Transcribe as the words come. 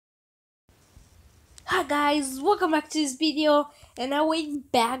Hi guys, welcome back to this video, and I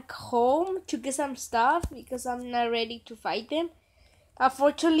went back home to get some stuff because I'm not ready to fight them.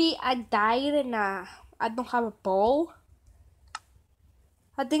 Unfortunately, I died and I don't have a bow.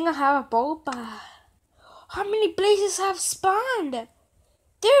 I think I have a bow, but how many places have spawned?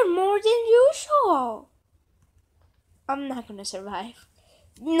 There are more than usual. I'm not gonna survive.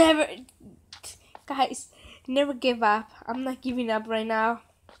 Never, guys, never give up. I'm not giving up right now.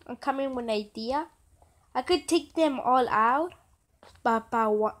 I'm coming with an idea. I could take them all out, but by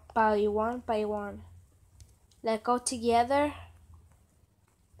one. Like all together.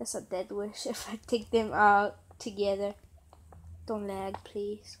 That's a dead wish if I take them out together. Don't lag,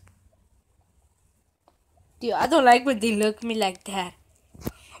 please. Dude, I don't like when they look at me like that.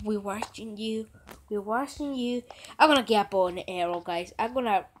 We're watching you. We're watching you. I'm gonna get up on the arrow, guys. I'm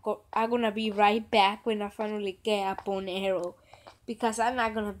gonna be right back when I finally get up on the arrow, because I'm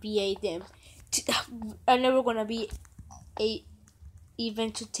not gonna be I'm never gonna be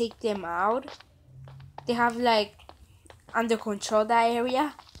even to take them out. They have like under control that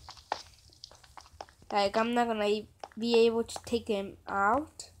area. Like I'm not gonna be able to take them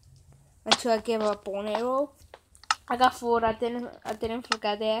out until I give up on arrow. I got food. I didn't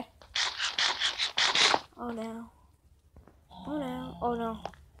forget that. Oh no. Oh no. Oh no.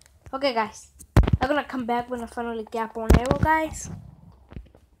 Okay, guys. I'm gonna come back when I finally get up on arrow, guys.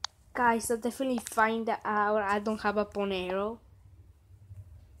 Guys, I definitely find that out I don't have a bone arrow.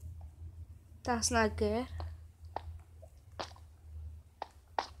 That's not good.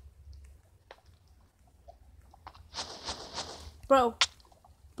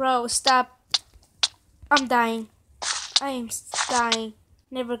 Bro, stop. I'm dying. I am dying.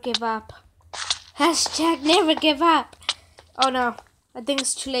 Never give up. Hashtag never give up. Oh no, I think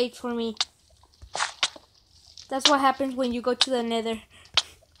it's too late for me. That's what happens when you go to the nether.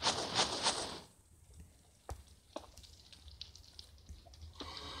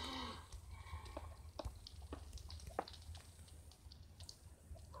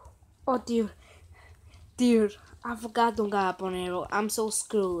 Oh dude, I forgot don't got up on arrow. I'm so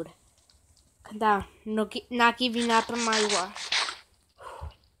screwed. Come down, not giving up on my work.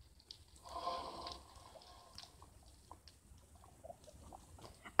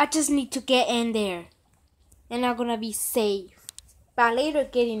 I just need to get in there, and I'm gonna be safe. But later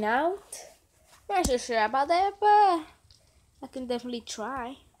getting out, not so sure about that, but I can definitely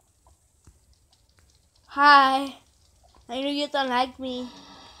try. Hi, I know you don't like me,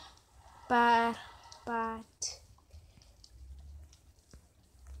 but,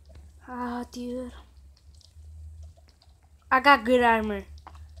 oh dude, I got good armor.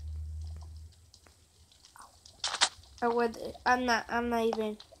 I'm not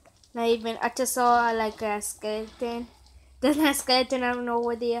even. I just saw like a skeleton. There's not a skeleton. I don't know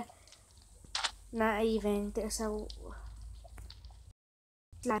where they are. Not even. There's a.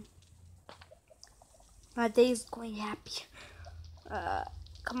 My day is going happy.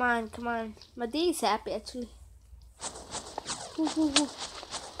 Come on. My day is happy actually. Woo.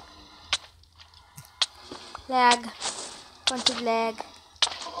 Lag. Bunch of lag.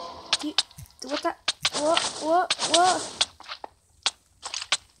 What the? What?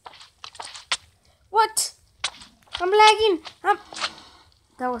 What? I'm lagging.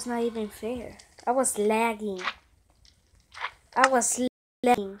 That was not even fair. I was lagging. I was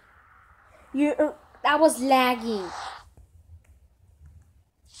lagging. You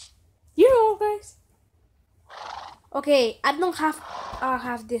know, guys. Okay, I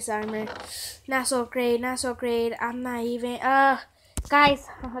have this armor. Not so great. I'm not even. Guys,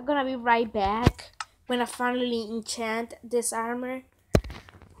 I'm gonna be right back when I finally enchant this armor.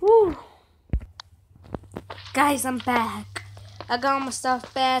 Whew. Guys, I'm back. I got my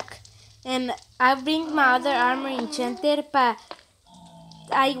stuff back, and I bring my other armor enchanted, but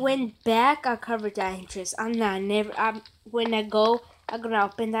I went back. I covered that entrance. When I go, I'm gonna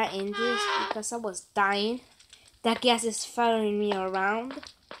open that entrance because I was dying. That gas is following me around.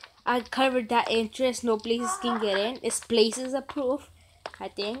 I covered that entrance. No places can get in. This place is approved. I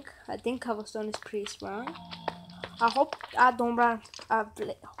think cobblestone is pretty strong. I hope I don't run. Oh my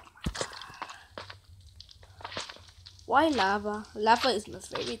god. Why lava? Lava is my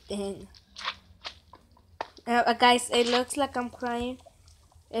favorite thing. Guys, it looks like I'm crying.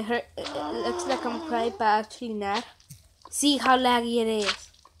 It looks like I'm crying, but actually not. See how laggy it is.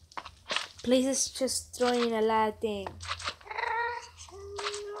 Place is just throwing a lot of things.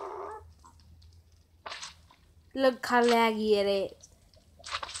 Look how laggy it is.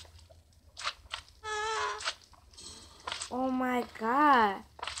 Oh my god.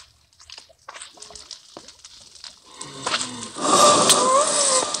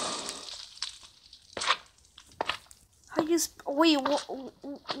 Wait,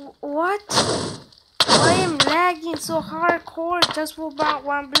 what? I am lagging so hardcore just for about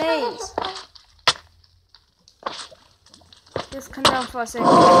one blaze. Just come down for a second.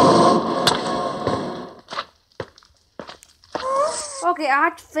 Okay, I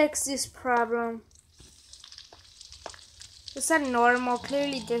have to fix this problem. Is that normal?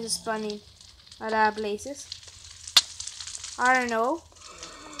 Clearly this is funny. A lot of blazes. I don't know.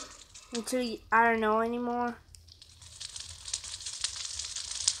 Actually, I don't know anymore.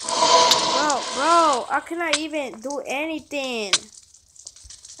 Bro, how can I even do anything?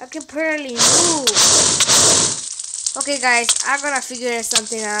 I can barely move. Okay, guys, I'm gonna figure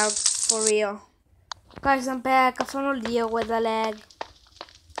something out for real. Guys, I'm back. I finally deal with the lag.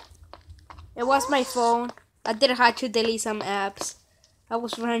 It was my phone. I did have to delete some apps. I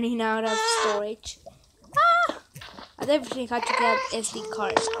was running out of storage. I definitely had to get SD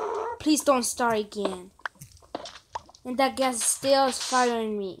card. Please don't start again. And that gas still is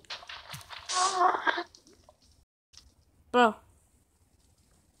following me. Bro.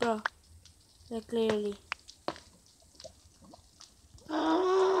 Like clearly.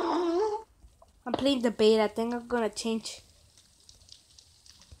 I'm playing the beta. I think I'm gonna change.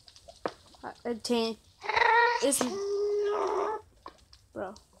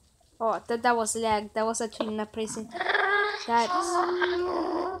 Bro. Oh, I thought that was lag. That was actually not pressing.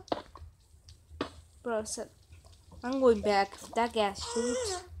 Bro, so I'm going back. If that gas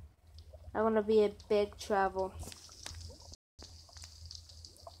shoots, I'm gonna be in big trouble.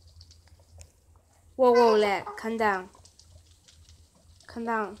 Whoa, lag. Calm down.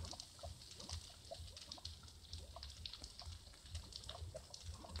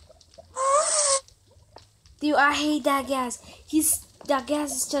 Dude, I hate that gas. That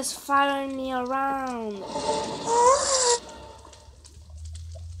gas is just following me around.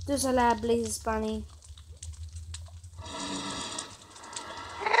 There's a lot of blazes spawning.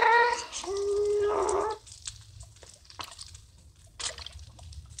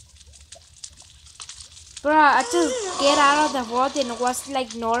 Bro, I just get out of the water and it was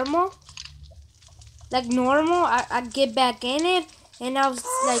like normal. I get back in it and I was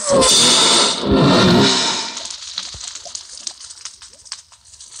like...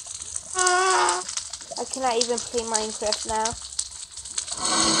 I cannot even play Minecraft now.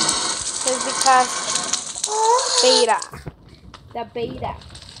 Just because beta. The beta.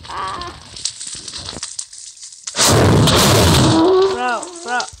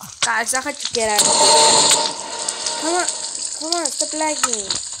 Bro. Guys, I had to get out of here. Come on, stop lagging.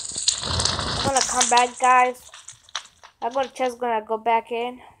 I'm gonna come back, guys. I'm just gonna go back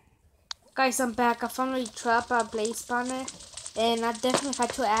in. Guys, I'm back. I finally trapped a blaze spawner. And I definitely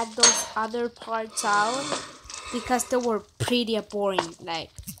had to add those other parts out because they were pretty boring.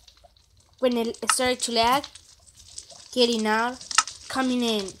 Like when it started to lag, getting out, coming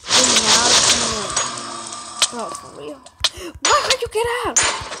in, getting out, coming in. Bro, for real. Why can't you get out?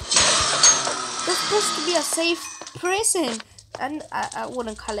 That's supposed to be a safe prison. And I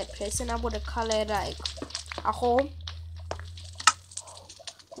wouldn't call it prison. I would call it like a home.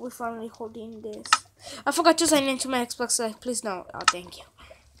 We're finally holding this. I forgot to sign into my Xbox Live. Please no. Oh, thank you.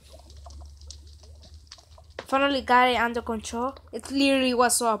 Finally got it under control. It literally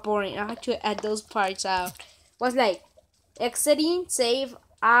was so boring. I had to add those parts out. It was like exiting, save,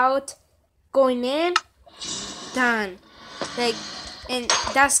 out, going in, done. Like, and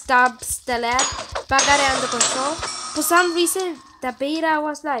that stops the lag. But I got it under control. For some reason, the beta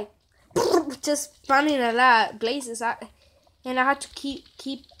was like just spawning a lot of blazes. And I had to keep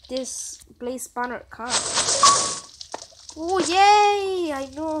this blaze spawner calm. Oh yay! I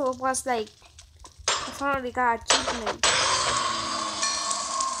know it was like I finally got achievement.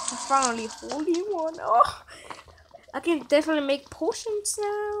 I finally holding one. Oh, I can definitely make potions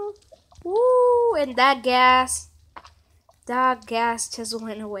now. Woo! And that gas just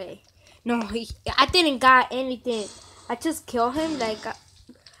went away. No, I didn't got anything. I just killed him. Like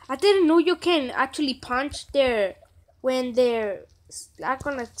I didn't know you can actually punch their when they're. I'm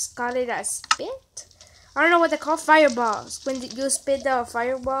gonna call it a spit. I don't know what they call fireballs. When you spit the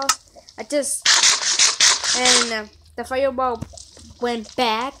fireballs, and the fireball went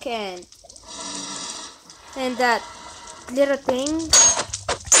back and that little thing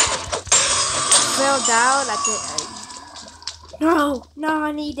fell down like no,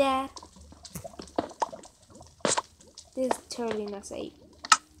 I need that. This is totally not safe.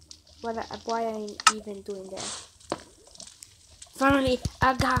 Why am I even doing that? Finally,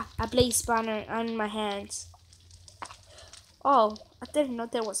 I got a blaze spawner on my hands. Oh, I didn't know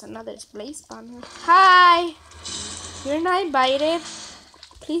there was another blaze spawner. Hi! You're not invited.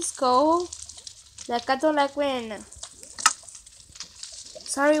 Please go. Like, I don't like when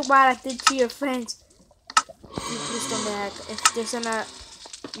Sorry what I did to your friends. Please don't lag. If there's not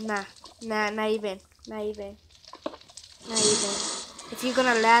even. If you're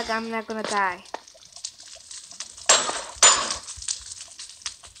gonna lag, I'm not gonna die.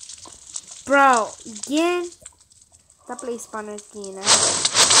 Bro, again? That place spawner again.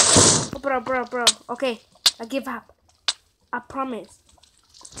 Oh, bro. Okay, I give up. I promise.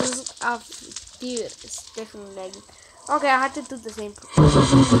 This dude, it's definitely lagging. Okay, I had to do the same.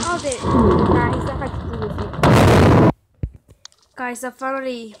 Oh, there. Guys, I had to do the same. Guys, I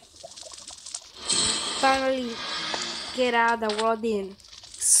finally get out of the world in.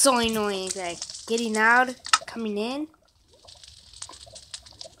 So annoying. Like, getting out, coming in.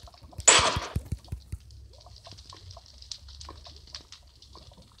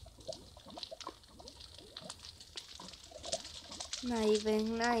 Not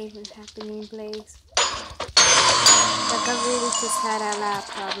even happening, place. Like, I really just had a lot of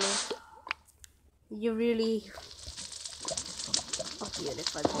problems. You really... Oh,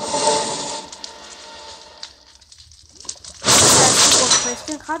 beautiful.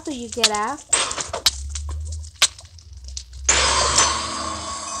 Question, how do you get out?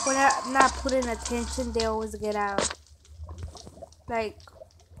 When I'm not putting attention, they always get out. Like,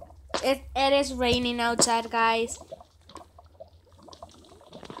 it is raining outside, guys.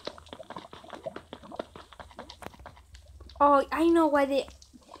 Oh, I know why they're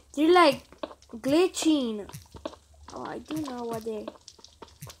like glitching. Oh, I do know why they're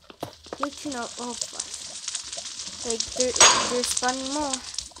glitching out. Oh, fuck. Like, they're spawning more.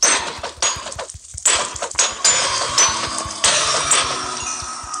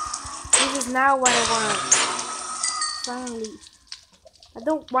 This is not what I want. Finally. I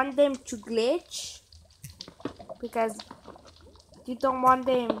don't want them to glitch. Because you don't want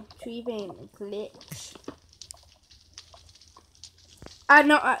them to even glitch. I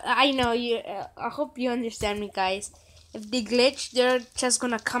know you. I hope you understand me, guys. If they glitch, they're just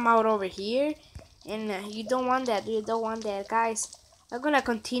gonna come out over here. And you don't want that. You don't want that, guys. I'm gonna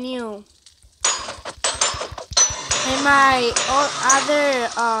continue. And my other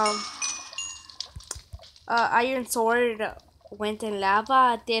iron sword went in lava.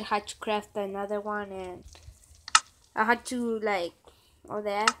 I did have to craft another one, and I had to like all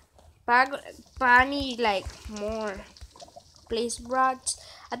that. But I need like more blaze rods.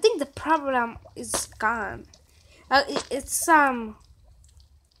 I think the problem is gone. It's I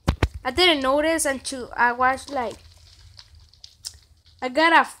didn't notice until I was like, I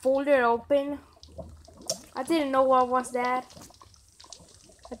got a folder open. I didn't know what was that.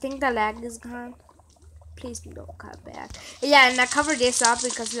 I think the lag is gone. Please don't come back. Yeah, and I covered this up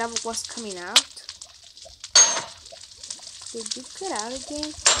because lava was coming out. Did you get out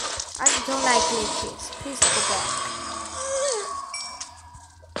again? I don't like glitches. Please go back.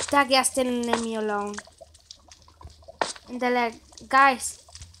 That gas didn't leave me alone. And the lag, guys.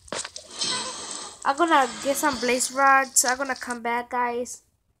 I'm gonna get some blaze rods. I'm gonna come back, guys.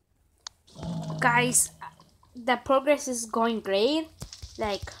 Guys, the progress is going great.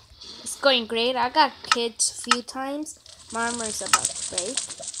 Like, it's going great. I got kids a few times. My armor is about to break.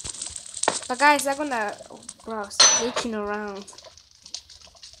 But guys, I'm gonna... Bro, glitching around.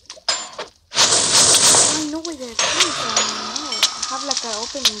 I know where they're coming from now. I have like an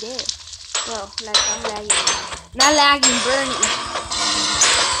opening there. Bro, like I'm lagging. Not lagging, burning.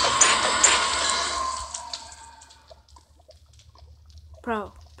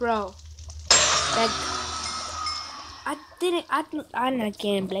 Bro. Like, I'm not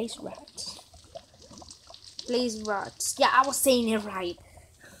getting blaze rods. Blaze rods. Yeah, I was saying it right.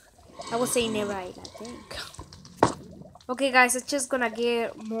 I think. Okay, guys, I'm just gonna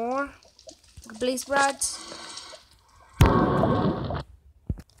get more blaze rods.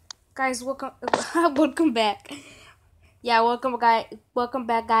 Guys, welcome back. Yeah, welcome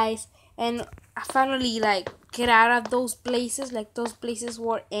back, guys. And I finally like get out of those places. Like, those places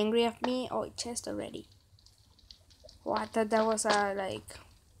were angry at me. Oh, chest already. Oh, I thought that was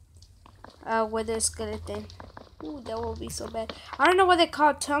wither skeleton. Ooh, that will be so bad. I don't know what they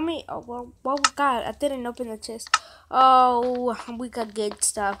call. Tell me. Oh, well, what we got? I didn't open the chest. Oh, we got good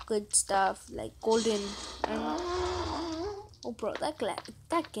stuff. Like golden. Oh, bro, that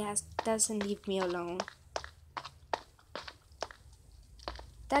gas doesn't leave me alone.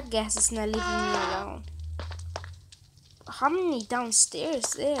 That gas is not leaving me alone. How many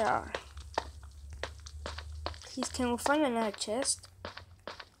downstairs there are? Please, can we find another chest?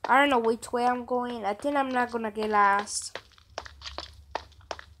 I don't know which way I'm going. I think I'm not gonna get lost.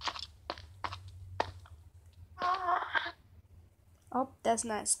 Oh, that's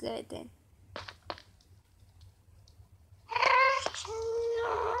not a skeleton.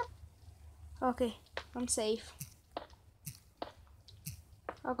 Okay, I'm safe.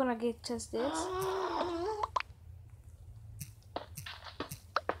 I'm gonna get just this.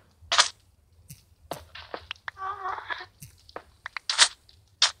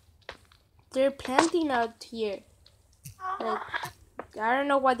 They're planting out here. Like, I don't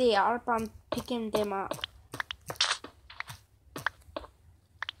know what they are, but I'm picking them up.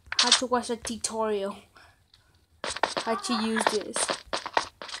 I had to watch a tutorial how to use this.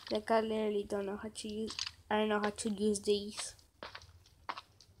 Like, I literally don't know how to use. I don't know how to use these.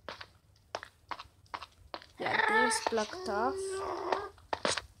 Yeah, there's blocked off.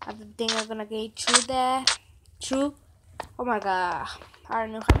 I think I'm gonna get through there. Through. Oh my god. I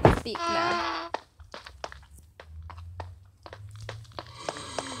don't know how to speak now.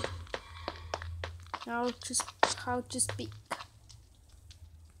 How to speak.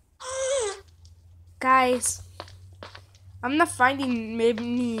 Guys, I'm not finding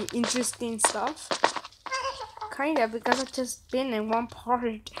many interesting stuff. Kinda, because I've just been in one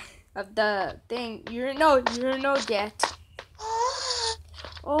part of the thing. You're no yet.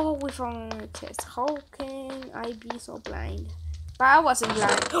 Oh, we found a chest. How can I be so blind? But I wasn't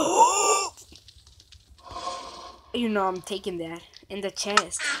blind. You know I'm taking that in the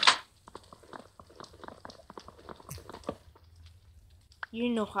chest. You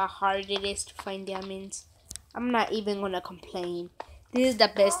know how hard it is to find diamonds. I'm not even gonna complain. This is the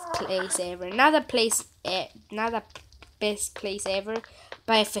best place ever. Not the best place ever,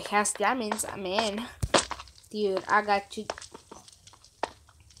 but if it has diamonds, I'm in. Dude, I got you.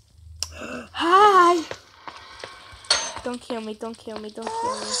 Hi! Don't kill me, don't kill me, don't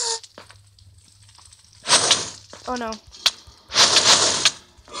kill me. Oh no.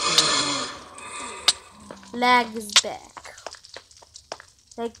 Lag is back.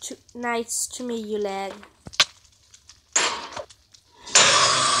 Like, nice to meet you, lag.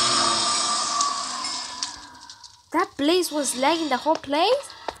 That place was lagging the whole place?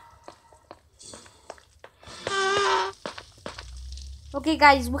 Okay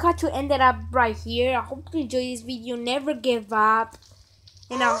guys, we got to end it up right here. I hope you enjoyed this video. Never give up.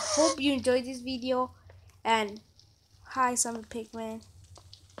 And I hope you enjoyed this video. And hi, Zombie Pigman.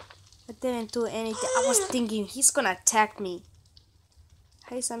 I didn't do anything. I was thinking he's gonna attack me.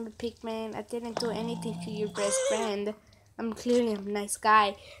 Hi, Zombie Pigman. I didn't do anything to your best friend. I'm clearly a nice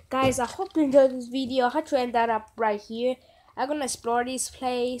guy. Guys, I hope you enjoyed this video. I had to end that up right here. I'm gonna explore this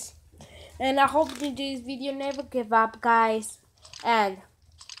place. And I hope you enjoyed this video. Never give up, guys. And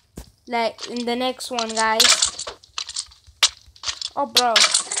like in the next one, guys. Oh, bro.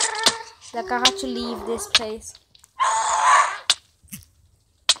 Like, I had to leave this place.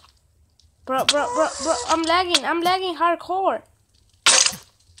 Bro, I'm lagging hardcore.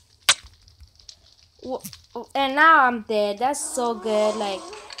 And now I'm dead. That's so good. Like,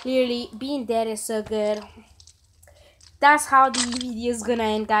 literally, being dead is so good. That's how the video is gonna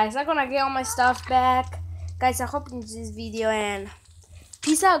end, guys. I'm gonna get all my stuff back. Guys, I hope you enjoyed this video, and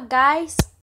peace out, guys.